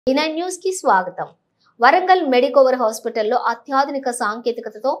ఈ9 news కి స్వాగతం. Warangal Medicover హాస్పిటల్లో అత్యాధునిక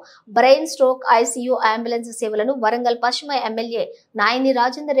సాంకేతికతతో బ్రెయిన్ స్ట్రోక్ ఐసీయూ అంబులెన్స్ సేవలను వరంగల్ పశ్చిమ ఎమ్మెల్యే నాయని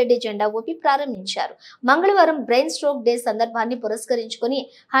రాజేందర్ రెడ్డి జెండా ఊపి ప్రారంభించారు. మంగళవారం బ్రెయిన్ స్ట్రోక్ డే సందర్భాన్ని పురస్కరించుకుని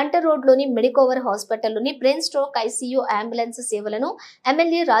హంటర్ రోడ్ లోని Medicover హాస్పిటల్లోని brain stroke ICU ambulance సేవలను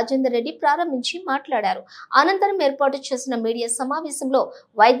ఎమ్మెల్యే రాజేందర్ రెడ్డి ప్రారంభించి మాట్లాడారు. అనంతరం ఏర్పాటు చేసిన మీడియా సమావేశంలో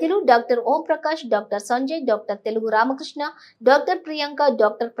వైద్యులు doctor Om Prakash, doctor Sanjay, doctor Telugu Ramakrishna, doctor Priyanka,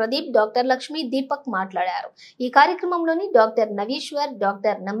 doctor Pradeep, doctor Lakshmi, Deepak మాట్లాడారు. ఈ కార్యక్రమంలోని డాక్టర్ నవీశ్వర్,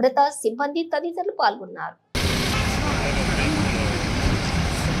 డాక్టర్ నమ్రత, సిబ్బంది తదితరులు పాల్గొన్నారు.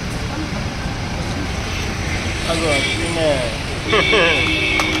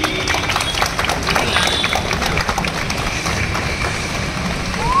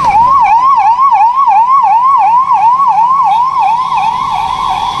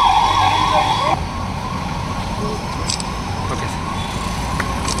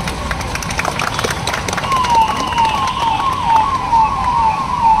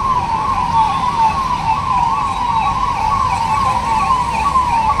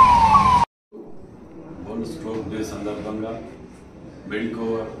 స్ట్రోక్ డే సందర్భంగా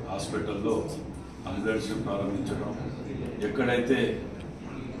మెడికోవర్ హాస్పిటల్లో అంబులెన్స్ ప్రారంభించడం, ఎక్కడైతే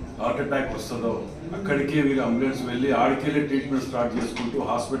హార్ట్ అటాక్ వస్తుందో అక్కడికే వీరు అంబులెన్స్ వెళ్ళి ఆడికెళ్ళి ట్రీట్మెంట్ స్టార్ట్ చేసుకుంటూ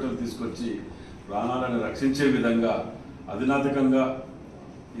హాస్పిటల్ తీసుకొచ్చి ప్రాణాలను రక్షించే విధంగా అధునాతకంగా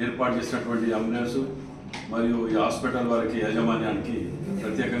ఏర్పాటు చేసినటువంటి అంబులెన్స్ మరియు ఈ హాస్పిటల్ వారికి యాజమాన్యానికి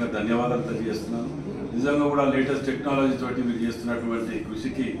ప్రత్యేకంగా ధన్యవాదాలు తెలియజేస్తున్నాను. నిజంగా కూడా లేటెస్ట్ టెక్నాలజీ తోటి వీరు చేస్తున్నటువంటి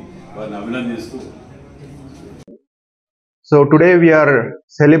కృషికి వారిని అభినందిస్తూ. So today we are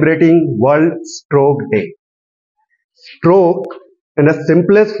celebrating World Stroke Day. Stroke in the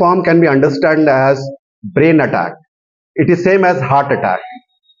simplest form can be understood as brain attack. It is same as heart attack.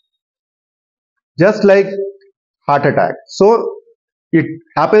 Just like heart attack. So it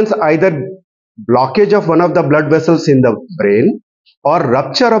happens either blockage of one of the blood vessels in the brain or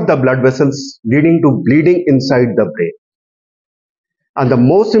rupture of the blood vessels leading to bleeding inside the brain. And the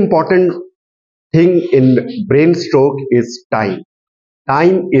most important thing in brain stroke is time.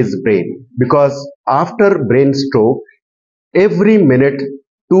 Time is brain, because after brain stroke, every minute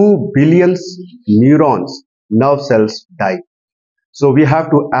 2 billion neurons, nerve cells die. So we have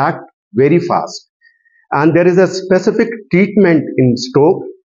to act very fast. And there is a specific treatment in stroke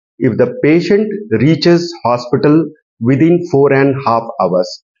if the patient reaches hospital within 4.5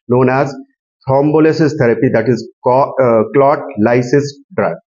 hours, known as thrombolysis therapy, that is clot lysis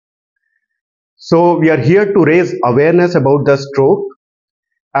drug. So we are here to raise awareness about the stroke,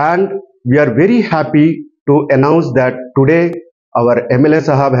 and we are very happy to announce that today our MLA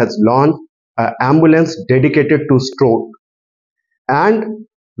Sahab has launched an ambulance dedicated to stroke, and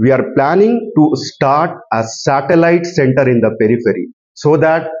we are planning to start a satellite center in the periphery, so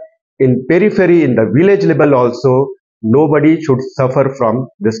that in periphery, in the village level also, nobody should suffer from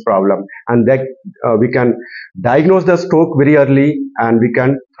this problem, and that we can diagnose the stroke very early, and we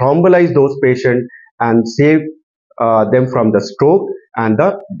can thrombolize those patients and save them from the stroke and the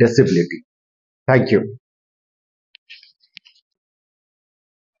disability. Thank you.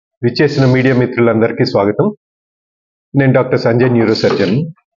 విచ్చేసిన media మిత్రులందరికీ స్వాగతం. నేను doctor Sanjay, neuro surgeon.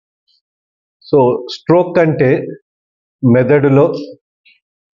 So stroke అంటే మెదడులో,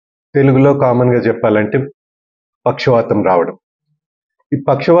 తెలుగులో కామన్గా చెప్పాలంటే పక్షవాతం రావడం. ఈ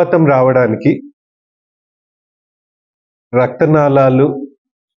పక్షవాతం రావడానికి రక్తనాళాలుకి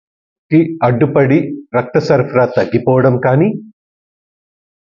అడ్డుపడి రక్త సరఫరా తగ్గిపోవడం కానీ,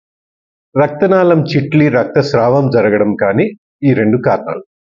 రక్తనాళం చిట్లి రక్తస్రావం జరగడం కానీ ఈ రెండు కారణాలు.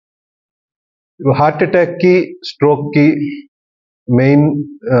 హార్ట్ అటాక్కి, స్ట్రోక్కి మెయిన్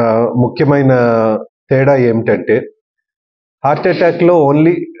ముఖ్యమైన తేడా ఏమిటంటే, హార్ట్ అటాక్లో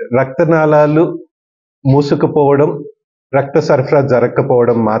ఓన్లీ రక్తనాళాలు మూసుకుపోవడం, రక్త సరఫరా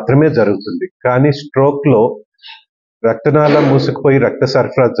జరగకపోవడం మాత్రమే జరుగుతుంది. కానీ స్ట్రోక్లో రక్తనాళం మూసుకుపోయి రక్త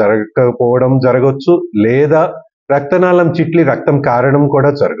సరఫరా జరగకపోవడం జరగవచ్చు, లేదా రక్తనాళం చిట్లి రక్తం కారడం కూడా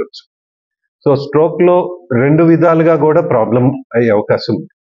జరగచ్చు. సో స్ట్రోక్లో రెండు విధాలుగా కూడా ప్రాబ్లం అయ్యే అవకాశం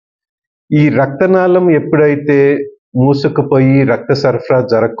ఉంది. ఈ రక్తనాళం ఎప్పుడైతే మూసుకుపోయి రక్త సరఫరా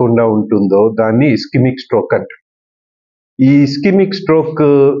జరగకుండా ఉంటుందో దాన్ని ఇస్కిమిక్ స్ట్రోక్ అంటారు. ఈ ఇస్కిమిక్ స్ట్రోక్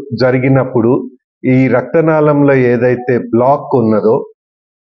జరిగినప్పుడు ఈ రక్తనాళంలో ఏదైతే బ్లాక్ ఉన్నదో,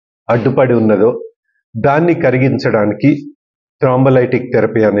 అడ్డుపడి ఉన్నదో, దాన్ని కరిగించడానికి థ్రాంబోలైటిక్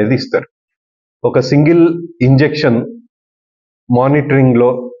థెరపీ అనేది ఇస్తారు. ఒక సింగిల్ ఇంజెక్షన్ మానిటరింగ్లో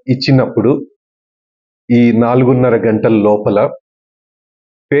ఇచ్చినప్పుడు ఈ 4.5 గంటల లోపల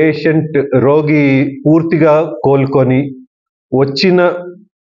రోగి పూర్తిగా కోలుకొని వచ్చిన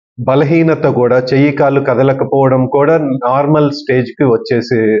బలహీనత కూడా, చెయ్యి కాళ్ళు కదలకపోవడం కూడా నార్మల్ స్టేజ్కి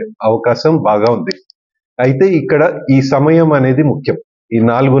వచ్చేసే అవకాశం బాగా ఉంది. అయితే ఇక్కడ ఈ సమయం అనేది ముఖ్యం, ఈ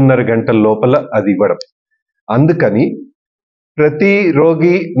 4.5 గంటల లోపల అది ఇవ్వడం. అందుకని ప్రతి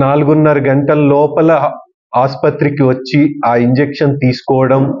రోగి 4.5 గంటల లోపల ఆసుపత్రికి వచ్చి ఆ ఇంజెక్షన్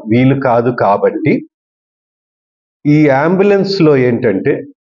తీసుకోవడం వీలు కాదు. కాబట్టి ఈ అంబులెన్స్ లో ఏంటంటే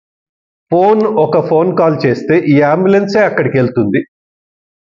ఒక ఫోన్ కాల్ చేస్తే ఈ అంబులెన్సే అక్కడికి వెళ్తుంది,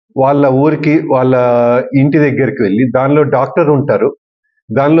 వాళ్ళ ఊరికి, వాళ్ళ ఇంటి దగ్గరికి వెళ్ళి దానిలో డాక్టర్ ఉంటారు,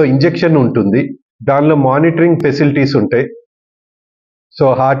 దానిలో ఇంజెక్షన్ ఉంటుంది, దానిలో మానిటరింగ్ ఫెసిలిటీస్ ఉంటాయి. సో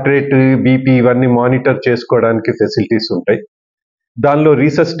హార్ట్ రేట్, బీపీ ఇవన్నీ మానిటర్ చేసుకోవడానికి ఫెసిలిటీస్ ఉంటాయి. దానిలో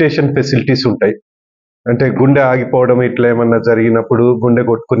రీసస్టేషన్ ఫెసిలిటీస్ ఉంటాయి, అంటే గుండె ఆగిపోవడం ఇట్లా ఏమన్నా జరిగినప్పుడు గుండె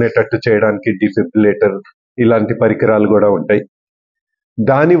కొట్టుకునేటట్టు చేయడానికి డిఫిబ్రిలేటర్ ఇలాంటి పరికరాలు కూడా ఉంటాయి.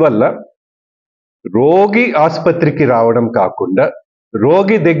 దానివల్ల రోగి ఆసుపత్రికి రావడం కాకుండా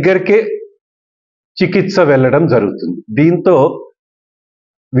రోగి దగ్గరికే చికిత్స వెళ్ళడం జరుగుతుంది. దీంతో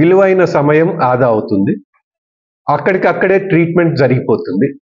విలువైన సమయం ఆదా అవుతుంది, అక్కడికక్కడే ట్రీట్మెంట్ జరిగిపోతుంది.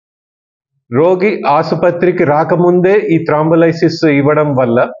 రోగి ఆసుపత్రికి రాకముందే ఈ థ్రాంబోలైసిస్ ఇవ్వడం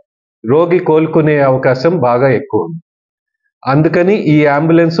వల్ల రోగి కోలుకునే అవకాశం బాగా ఎక్కువ ఉంది. అందుకని ఈ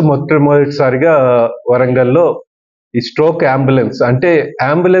అంబులెన్స్ మొట్టమొదటిసారిగా వరంగల్లో ఈ స్ట్రోక్ అంబులెన్స్, అంటే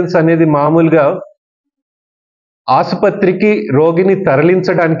అంబులెన్స్ అనేది మామూలుగా ఆసుపత్రికి రోగిని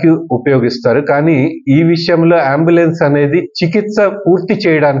తరలించడానికి ఉపయోగిస్తారు, కానీ ఈ విషయంలో అంబులెన్స్ అనేది చికిత్స పూర్తి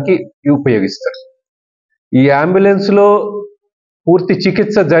చేయడానికి ఉపయోగిస్తారు. ఈ అంబులెన్స్ లో పూర్తి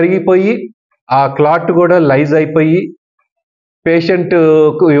చికిత్స జరిగిపోయి ఆ క్లాట్ కూడా లైజ్ అయిపోయి పేషెంట్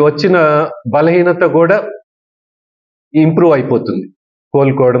వచ్చిన బలహీనత కూడా ఇంప్రూవ్ అయిపోతుంది,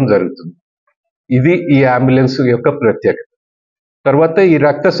 కోలుకోవడం జరుగుతుంది. ఇది ఈ అంబులెన్స్ యొక్క ప్రత్యేకత. తర్వాత ఈ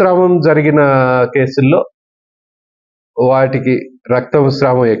రక్తస్రావం జరిగిన కేసుల్లో వాటికి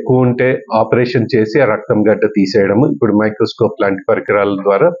రక్తస్రావం ఎక్కువ ఉంటే ఆపరేషన్ చేసి ఆ రక్తం గడ్డ తీసేయడము, ఇప్పుడు మైక్రోస్కోప్ లాంటి పరికరాల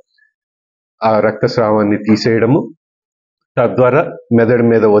ద్వారా ఆ రక్తస్రావాన్ని తీసేయడము, తద్వారా మెదడు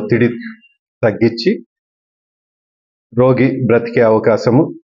మీద ఒత్తిడి తగ్గించి రోగి బ్రతికే అవకాశము,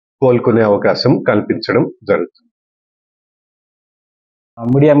 కోలుకునే అవకాశం కల్పించడం జరుగుతుంది.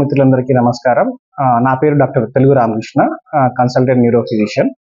 మీడియా మిత్రులందరికీ నమస్కారం. నా పేరు doctor Telugu Ramakrishna, consultant neuro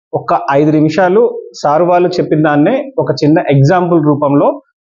physician. ఒక 5 నిమిషాలు సారు వాళ్ళు చెప్పిన దాన్నే ఒక చిన్న ఎగ్జాంపుల్ రూపంలో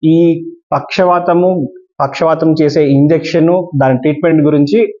ఈ పక్షవాతం చేసే ఇంజెక్షన్, దాని ట్రీట్మెంట్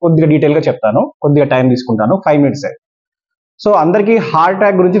గురించి కొద్దిగా డీటెయిల్ గా చెప్తాను. కొద్దిగా టైం తీసుకుంటాను, 5 మినిట్స్. సో అందరికీ హార్ట్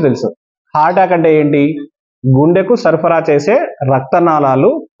అటాక్ గురించి తెలుసు. హార్ట్ అటాక్ అంటే ఏంటి? గుండెకు సరఫరా చేసే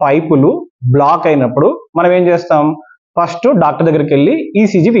రక్తనాళాలు, పైపులు బ్లాక్ అయినప్పుడు మనం ఏం చేస్తాం? ఫస్ట్ డాక్టర్ దగ్గరికి వెళ్ళి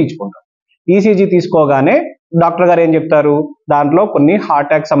ఈసీజీ తీయించుకుంటాం. ఈసీజీ తీసుకోగానే డాక్టర్ గారు ఏం చెప్తారు? దాంట్లో కొన్ని హార్ట్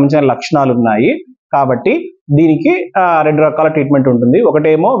అటాక్ సంబంధించిన లక్షణాలు ఉన్నాయి, కాబట్టి దీనికి 2 రకాల ట్రీట్మెంట్ ఉంటుంది.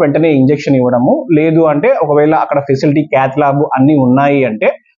 ఒకటేమో వెంటనే ఇంజెక్షన్ ఇవ్వడము, లేదు అంటే ఒకవేళ అక్కడ ఫెసిలిటీ క్యాత్ ల్యాబ్ అన్ని ఉన్నాయి అంటే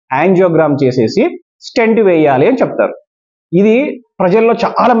యాంజియోగ్రామ్ చేసేసి స్టెంట్ వేయాలి అని చెప్తారు. ఇది ప్రజల్లో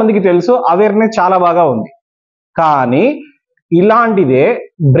చాలా మందికి తెలుసు, అవేర్నెస్ చాలా బాగా ఉంది. కానీ ఇలాంటిదే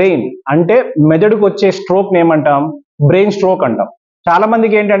బ్రెయిన్, అంటే మెదడుకు వచ్చే స్ట్రోక్ ఏమంటాం? బ్రెయిన్ స్ట్రోక్ అంటాం. చాలా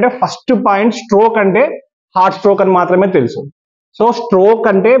మందికి ఏంటంటే ఫస్ట్ పాయింట్ స్ట్రోక్ అంటే హార్ట్ స్ట్రోక్ అని మాత్రమే తెలుసు. సో స్ట్రోక్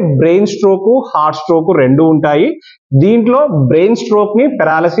అంటే బ్రెయిన్ స్ట్రోక్, హార్ట్ స్ట్రోక్ 2 ఉంటాయి. దీంట్లో బ్రెయిన్ స్ట్రోక్ ని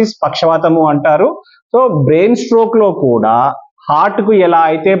పెరాలసిస్, పక్షవాతము అంటారు. సో బ్రెయిన్ స్ట్రోక్ లో కూడా హార్ట్ కు ఎలా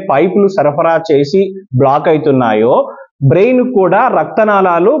అయితే పైపులు సరఫరా చేసి బ్లాక్ అవుతున్నాయో, బ్రెయిన్ కూడా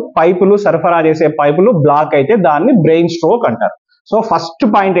రక్తనాళాలు, పైపులు సరఫరా చేసే పైపులు బ్లాక్ అయితే దాన్ని బ్రెయిన్ స్ట్రోక్ అంటారు. సో ఫస్ట్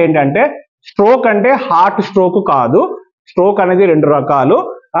పాయింట్ ఏంటంటే స్ట్రోక్ అంటే హార్ట్ స్ట్రోక్ కాదు. స్ట్రోక్ అనేది 2 రకాలు,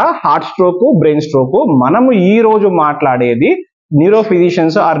 హార్ట్ స్ట్రోక్, బ్రెయిన్ స్ట్రోక్. మనము ఈ రోజు మాట్లాడేది neuro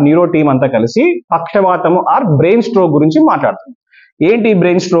physicians are neuro team అంతా కలిసి పక్షవాతము ఆర్ బ్రెయిన్ స్ట్రోక్ గురించి మాట్లాడుతున్నాం. ఏంటి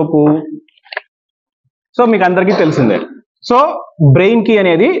బ్రెయిన్ స్ట్రోక్? సో మీకు అందరికీ తెలిసిందే. సో బ్రెయిన్ కి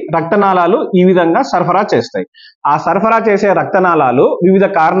అనేది రక్తనాళాలు ఈ విధంగా సరఫరా చేస్తాయి. ఆ సరఫరా చేసే రక్తనాళాలు వివిధ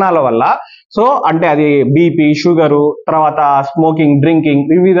కారణాల వల్ల, సో అంటే అది బీపీ, షుగరు, తర్వాత స్మోకింగ్, డ్రింకింగ్,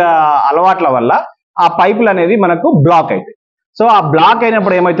 వివిధ అలవాట్ల వల్ల ఆ పైపులు అనేది మనకు బ్లాక్ అవుతాయి. సో ఆ బ్లాక్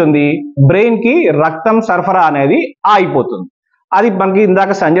అయినప్పుడు ఏమవుతుంది? బ్రెయిన్ కి రక్తం సరఫరా అనేది ఆగిపోతుంది. అది మనకి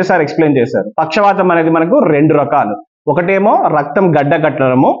ఇందాక సంజయ్ సార్ ఎక్స్ప్లెయిన్ చేశారు. పక్షవాతం అనేది మనకు 2 రకాలు. ఒకటేమో రక్తం గడ్డ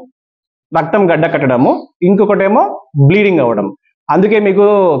కట్టడము, ఇంకొకటేమో బ్లీడింగ్ అవ్వడం. అందుకే మీకు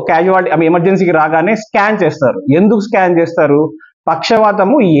క్యాజువాలిటీ ఎమర్జెన్సీకి రాగానే స్కాన్ చేస్తారు. ఎందుకు స్కాన్ చేస్తారు?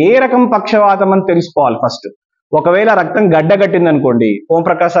 పక్షవాతము ఏ రకం పక్షవాతం అని తెలుసుకోవాలి ఫస్ట్. ఒకవేళ రక్తం గడ్డ కట్టింది అనుకోండి, ఓం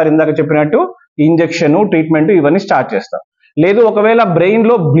ప్రకాష్ సార్ ఇందాక చెప్పినట్టు ఇంజెక్షన్, ట్రీట్మెంట్ ఇవన్నీ స్టార్ట్ చేస్తాం. లేదు ఒకవేళ బ్రెయిన్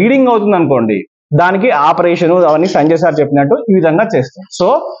లో బ్లీడింగ్ అవుతుంది అనుకోండి, దానికి ఆపరేషన్ అవన్నీ సంజయ్ సార్ చెప్పినట్టు ఈ విధంగా చేస్తాం. సో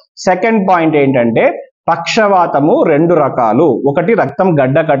సెకండ్ పాయింట్ ఏంటంటే పక్షవాతము 2 రకాలు. ఒకటి రక్తం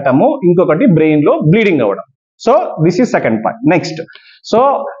గడ్డ కట్టము, ఇంకొకటి బ్రెయిన్ లో బ్లీడింగ్ అవ్వడం. So this is second part. Next, so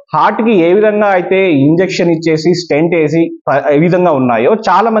heart కి ఏ విధంగా అయితే ఇంజెక్షన్ ఇచ్చేసి స్టెంట్ వేసి ఏ విధంగా ఉన్నాయో,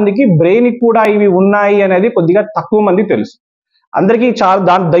 చాలా మందికి బ్రెయిన్ కి కూడా ఇవి ఉన్నాయి అనేది కొద్దిగా తక్కువ మంది తెలుసు. అందరికీ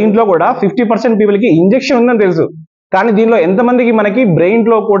దీంట్లో కూడా 50% పీపుల్ కి ఇంజెక్షన్ ఉందని తెలుసు, కానీ దీనిలో ఎంతమందికి మనకి బ్రెయిన్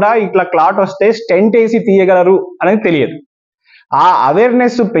లో కూడా ఇట్లా క్లాట్ వస్తే స్టెంట్ వేసి తీయగలరు అనేది తెలియదు. ఆ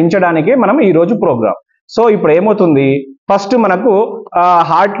అవేర్నెస్ పెంచడానికే మనం ఈ రోజు ప్రోగ్రామ్. సో ఇప్పుడు ఏమవుతుంది, ఫస్ట్ మనకు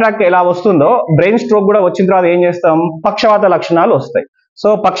హార్ట్ అటాక్ ఎలా వస్తుందో బ్రెయిన్ స్ట్రోక్ కూడా వచ్చిన తర్వాత ఏం చేస్తాం, పక్షవాత లక్షణాలు వస్తాయి. సో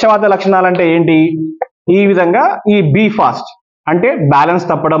పక్షవాత లక్షణాలు అంటే ఏంటి, ఈ విధంగా ఈ బీ ఫాస్ట్ అంటే బ్యాలెన్స్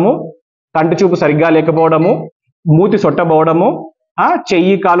తప్పడము, కంటి చూపు సరిగ్గా లేకపోవడము, మూతి సొట్టబోవడము,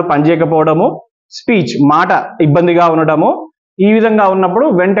 చెయ్యి కాలు పనిచేయకపోవడము, స్పీచ్ మాట ఇబ్బందిగా ఉండడము. ఈ విధంగా ఉన్నప్పుడు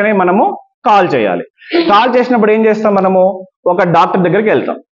వెంటనే మనము కాల్ చేయాలి. కాల్ చేసినప్పుడు ఏం చేస్తాం, మనము ఒక డాక్టర్ దగ్గరికి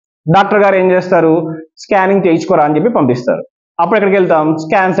వెళ్తాం. డాక్టర్ గారు ఏం చేస్తారు, స్కానింగ్ చేయించుకోరా అని చెప్పి పంపిస్తారు. అప్పుడు ఎక్కడికి వెళ్తాం,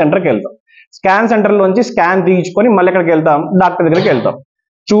 స్కాన్ సెంటర్కి వెళ్తాం. స్కాన్ సెంటర్ లోంచి స్కాన్ తీయించుకొని మళ్ళీ ఎక్కడికి వెళ్తాం, డాక్టర్ దగ్గరికి వెళ్తాం.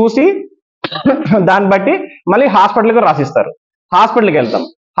 చూసి దాన్ని బట్టి మళ్ళీ హాస్పిటల్కి రాసిస్తారు. హాస్పిటల్కి వెళ్తాం.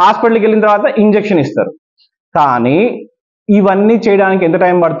 హాస్పిటల్కి వెళ్ళిన తర్వాత ఇంజెక్షన్ ఇస్తారు. కానీ ఇవన్నీ చేయడానికి ఎంత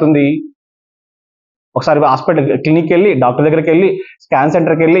టైం పడుతుంది, ఒకసారి హాస్పిటల్ క్లినిక్కి వెళ్ళి డాక్టర్ దగ్గరికి వెళ్ళి స్కాన్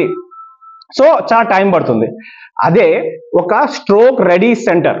సెంటర్కి వెళ్ళి, సో చాలా టైం పడుతుంది. అదే ఒక stroke ready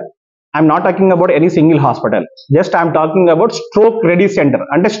centre, I'm not talking about any single hospital, just I'm talking about stroke ready centre.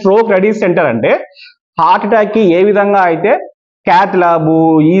 అంటే స్ట్రోక్ రెడీ సెంటర్ అంటే హార్ట్ అటాక్ కి ఏ విధంగా అయితే క్యాత్ ల్యాబ్,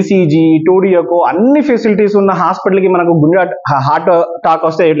 ఈసీజీ, టూడియోకో అన్ని ఫెసిలిటీస్ ఉన్న హాస్పిటల్కి మనకు గుండె హార్ట్ అటాక్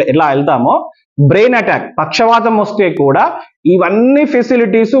వస్తే ఎలా వెళ్తామో, బ్రెయిన్ అటాక్ పక్షవాతం వస్తే కూడా ఇవన్నీ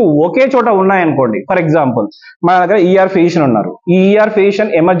ఫెసిలిటీస్ ఒకే చోట ఉన్నాయనుకోండి. ఫర్ ఎగ్జాంపుల్ మన దగ్గర ఈఆర్ ఫిజిషియన్ ఉన్నారు. ఈ ఈఆర్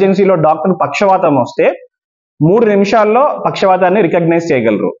ఫిజిషియన్ ఎమర్జెన్సీలో డాక్టర్ పక్షవాతం వస్తే 3 నిమిషాల్లో పక్షవాతాన్ని రికగ్నైజ్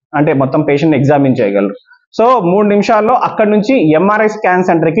చేయగలరు, అంటే మొత్తం పేషెంట్ ఎగ్జామిన్ చేయగలరు. సో 3 నిమిషాల్లో అక్కడి నుంచి ఎంఆర్ఐ స్కాన్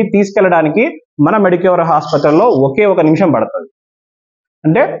సెంటర్ కి తీసుకెళ్ళడానికి మన మెడికవర్ హాస్పిటల్లో ఒకే 1 నిమిషం పడుతుంది.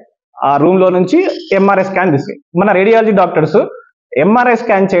 అంటే ఆ రూమ్ లో నుంచి ఎంఆర్ఐ స్కాన్ తీసుకెళ్ళి, మన రేడియాలజీ డాక్టర్స్ ఎంఆర్ఐ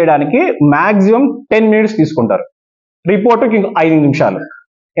స్కాన్ చేయడానికి మాక్సిమం 10 మినిట్స్ తీసుకుంటారు. రిపోర్ట్కి 5 నిమిషాలు.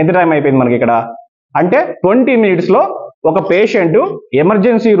 ఎంత టైం అయిపోయింది మనకి ఇక్కడ, అంటే 20 మినిట్స్ లో ఒక పేషెంట్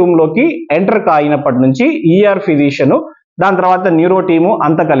ఎమర్జెన్సీ రూమ్ లోకి ఎంటర్ కాయినప్పటి నుంచి ఈఆర్ ఫిజిషియన్, దాని తర్వాత న్యూరో టీము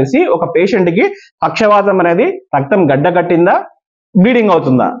అంతా కలిసి ఒక పేషెంట్ కి పక్షవాతం అనేది రక్తం గడ్డ కట్టిందా, బ్లీడింగ్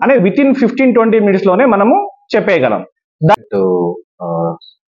అవుతుందా అనేది విత్ ఇన్ 15-20 మినిట్స్ లోనే మనము చెప్పేయగలం. To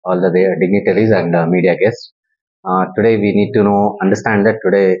all the dignitaries and media guests, today we need to understand that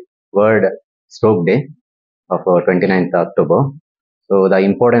today World Stroke Day of 29th October. So the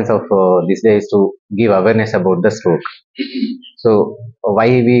importance of this day is to give awareness about the stroke. So why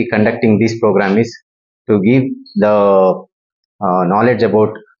we conducting this program is to give the knowledge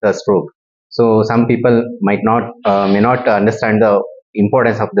about the stroke. So some people may not understand the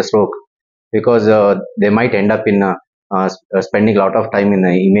importance of the stroke, because they might end up in spending a lot of time in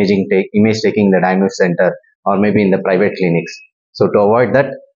the image taking the diagnosis center, or maybe in the private clinics. So to avoid that,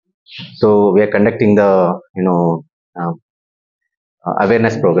 so we are conducting the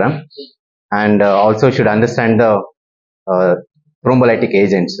awareness program, and also should understand the thrombolytic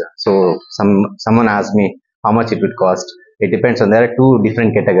agents. So someone asked me how much it would cost. It depends on, there are 2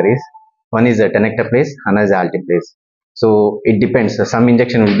 different categories. One is tenecteplase, another is alteplase. So it depends. Some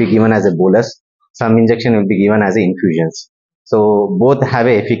injection will be given as a bolus, some injection will be given as a infusions. So both have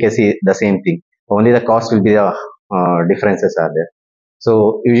a efficacy, the same thing. Only the cost will be the differences are there.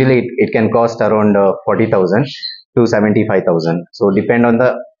 So usually it can cost around 40,000 to 75,000. So depend on the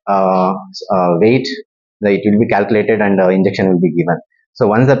weight, it will be calculated and injection will be given. So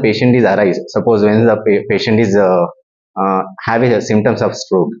once the patient is arrives, suppose when the patient is having symptoms of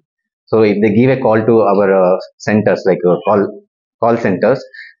stroke, so if they give a call to our centers, like call centers,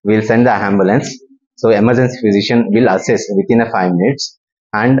 we'll send the ambulance. So emergency physician will assess within a 5 minutes,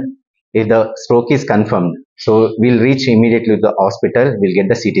 and if the stroke is confirmed, so we'll reach immediately to the hospital, we'll get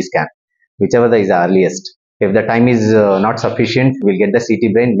the CT scan, whichever is the earliest. If the time is not sufficient, we'll get the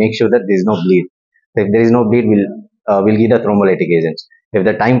CT brain, make sure that there is no bleed. So if there is no bleed, we'll give the thrombolytic agents. If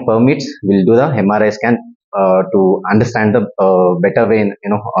the time permits, we'll do the MRI scan to understand the better way in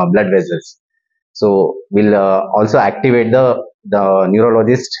blood vessels. So we'll also activate the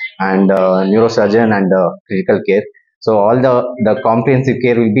neurologist and neurosurgeon and critical care. So all the comprehensive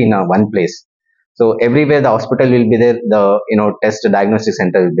care will be in one place. So everywhere the hospital will be there, the test diagnostic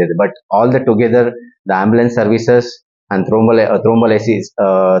center will be there, but all the together, the ambulance services and thrombolysis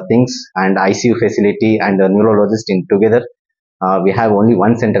things and ICU facility and the neurologist in together, we have only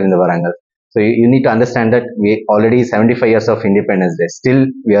one center in the Warangal. So you need to understand that we already 75 years of independence day, still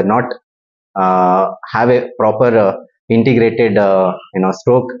we are not have a proper integrated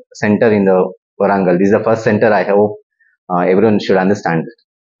stroke center in the Warangal. This is the first center. I hope everyone should understand it.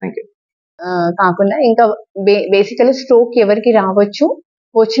 Thank you. కాకుండా ఇంకా basically stroke ఎవరికి రావచ్చు,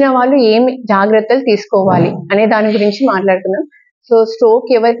 వచ్చిన వాళ్ళు ఏమి జాగ్రత్తలు తీసుకోవాలి అనే దాని గురించి మాట్లాడుకుందాం. సో స్ట్రోక్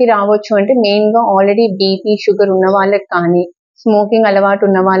ఎవరికి రావచ్చు అంటే మెయిన్ గా ఆల్రెడీ బీపీ షుగర్ ఉన్న వాళ్ళకి కానీ, స్మోకింగ్ అలవాటు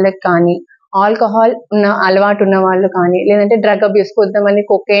ఉన్న వాళ్ళకి కానీ, ఆల్కహాల్ ఉన్న అలవాటు ఉన్న వాళ్ళు కానీ, లేదంటే డ్రగ్ అబ్యూస్, కొంతమంది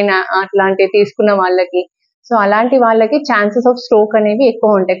కొకైన్ అట్లాంటివి తీసుకున్న వాళ్ళకి, సో అలాంటి వాళ్ళకి ఛాన్సెస్ ఆఫ్ స్ట్రోక్ అనేవి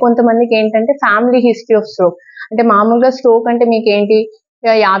ఎక్కువ ఉంటాయి. కొంతమందికి ఏంటంటే ఫ్యామిలీ హిస్టరీ ఆఫ్ స్ట్రోక్, అంటే మామూలుగా స్ట్రోక్ అంటే మీకు ఏంటి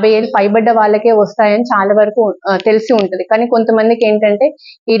 50 ఏళ్ళు పైబడ్డ వాళ్ళకే వస్తాయని చాలా వరకు తెలిసి ఉంటుంది. కానీ కొంతమందికి ఏంటంటే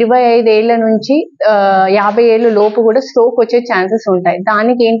 25 ఏళ్ల నుంచి 50 ఏళ్ళ లోపు కూడా స్ట్రోక్ వచ్చే ఛాన్సెస్ ఉంటాయి.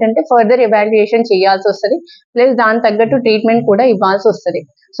 దానికి ఏంటంటే ఫర్దర్ ఎవాల్యుయేషన్ చేయాల్సి వస్తుంది, ప్లస్ దాని తగ్గట్టు ట్రీట్మెంట్ కూడా ఇవ్వాల్సి వస్తుంది.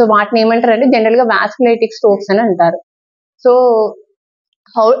 సో వాటిని ఏమంటారు అంటే జనరల్ గా వాస్కులైటిక్ స్ట్రోక్స్ అని అంటారు. సో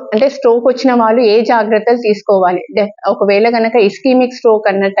అంటే స్ట్రోక్ వచ్చిన వాళ్ళు ఏ జాగ్రత్తలు తీసుకోవాలి, ఒకవేళ కనుక ఇస్కీమిక్ స్ట్రోక్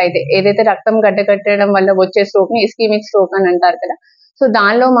అన్నట్టయితే, ఏదైతే రక్తం గడ్డకట్టడం వల్ల వచ్చే స్ట్రోక్ ని ఇస్కీమిక్ స్ట్రోక్ అని అంటారు కదా, సో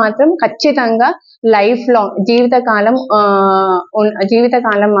దానిలో మాత్రం ఖచ్చితంగా లైఫ్ లాంగ్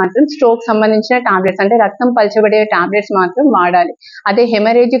జీవితకాలం మాత్రం స్ట్రోక్ సంబంధించిన టాబ్లెట్స్, అంటే రక్తం పలచబడే టాబ్లెట్స్ మాత్రం వాడాలి. అదే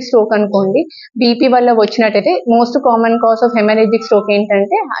హెమరేజిక్ స్ట్రోక్ అనుకోండి, బీపీ వల్ల వచ్చినట్టయితే most common cause of haemorrhagic stroke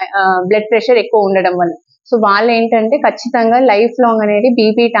ఏంటంటే బ్లడ్ ప్రెషర్ ఎక్కువ ఉండడం వల్ల. సో వాళ్ళు ఏంటంటే ఖచ్చితంగా లైఫ్ లాంగ్ అనేది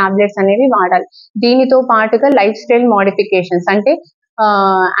బీపీ టాబ్లెట్స్ అనేవి వాడాలి. దీనితో పాటుగా లైఫ్ స్టైల్ మోడిఫికేషన్స్, అంటే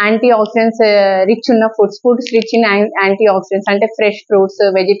యాంటీ ఆక్సిడెంట్స్ రిచ్ ఉన్న foods rich in anti oxidants, అంటే ఫ్రెష్ ఫ్రూట్స్,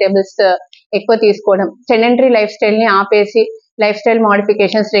 వెజిటేబుల్స్ ఎక్కువ తీసుకోవడం, సెడెంటరీ లైఫ్ స్టైల్ ని ఆపేసి లైఫ్ స్టైల్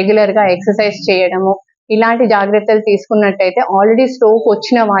మోడిఫికేషన్స్, రెగ్యులర్ గా ఎక్సర్సైజ్ చేయడము, ఇలాంటి జాగ్రత్తలు తీసుకున్నట్టయితే ఆల్రెడీ స్ట్రోక్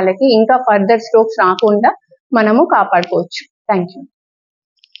వచ్చిన వాళ్ళకి ఇంకా ఫర్దర్ స్ట్రోక్స్ రాకుండా మనము కాపాడుకోవచ్చు. Thank you.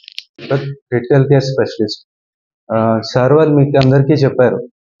 Critical care specialist sir వాళ్ళు మీకు అందరికీ చెప్పారు,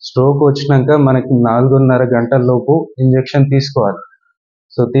 స్ట్రోక్ వచ్చినాక మనకి 4.5 గంటల లోపు ఇంజెక్షన్ తీసుకోవాలి.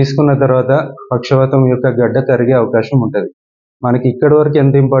 సో తీసుకున్న తర్వాత పక్షవాతం యొక్క గడ్డ కరిగే అవకాశం ఉంటుంది. మనకి ఇక్కడి వరకు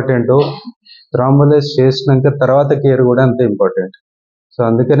ఎంత ఇంపార్టెంటో థ్రాంబోలైజ్ చేసినాక తర్వాత కేర్ కూడా అంతే ఇంపార్టెంట్. సో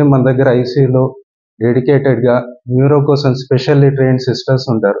అందుకని మన దగ్గర ఐసీయూలో డెడికేటెడ్గా న్యూరో కోసం స్పెషల్లీ ట్రైన్డ్ సిస్టర్స్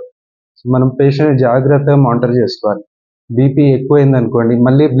ఉంటారు. సో మనం పేషెంట్ జాగ్రత్తగా మానిటర్ చేసుకోవాలి. బీపీ ఎక్కువైంది అనుకోండి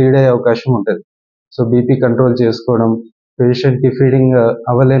మళ్ళీ బ్లీడ్ అయ్యే అవకాశం ఉంటుంది. సో బీపీ కంట్రోల్ చేసుకోవడం, పేషెంట్కి ఫీడింగ్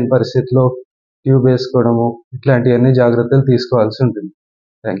అవ్వలేని పరిస్థితిలో ట్యూబ్ వేసుకోవడము, ఇట్లాంటివన్నీ జాగ్రత్తలు తీసుకోవాల్సి ఉంటుంది.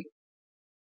 Thank you.